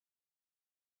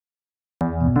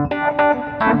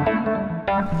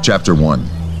Chapter 1.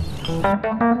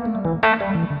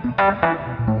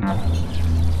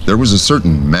 There was a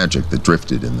certain magic that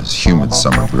drifted in this humid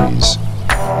summer breeze.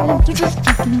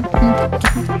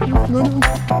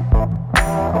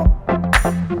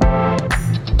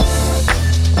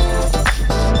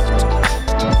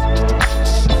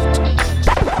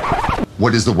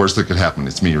 What is the worst that could happen?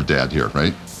 It's me or Dad here,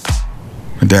 right?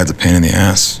 My dad's a pain in the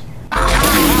ass.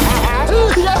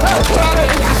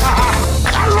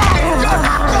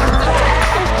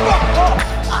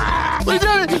 We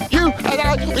did it! You and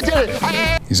I, we did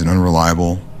it! He's an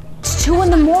unreliable. It's 2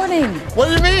 in the morning. What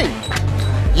do you mean?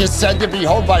 You said you'd be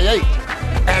home by 8.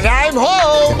 And I'm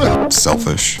home!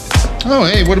 Selfish. Oh,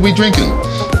 hey, what are we drinking?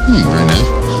 Very nice.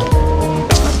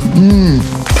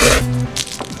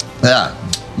 Yeah.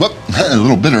 Whoop, a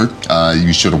little bitter.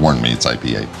 You should have warned me. It's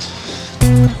IPA.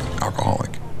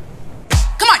 Alcoholic.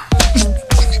 Come on!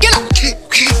 Get up! Okay.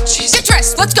 Get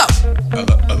dressed, let's go!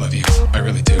 I love you. I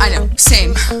really do. I know,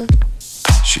 same.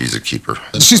 She's a keeper.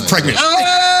 She's pregnant.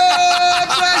 Oh,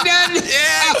 pregnant!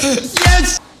 Yeah!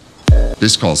 Yes!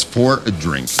 This calls for a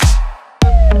drink.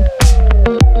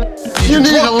 You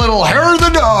need a little hair of the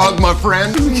dog, my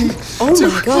friend. Oh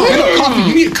my God. I need coffee.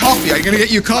 You need coffee. I'm gonna get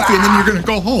you coffee, and then you're gonna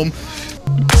go home.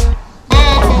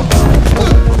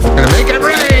 Gonna make it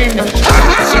rain!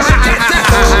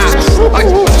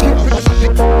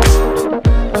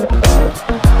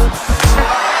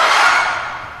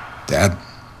 Dad,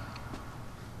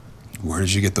 where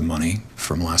did you get the money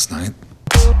from last night?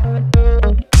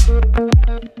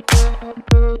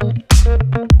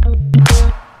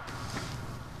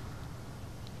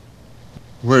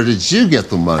 Where did you get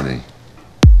the money?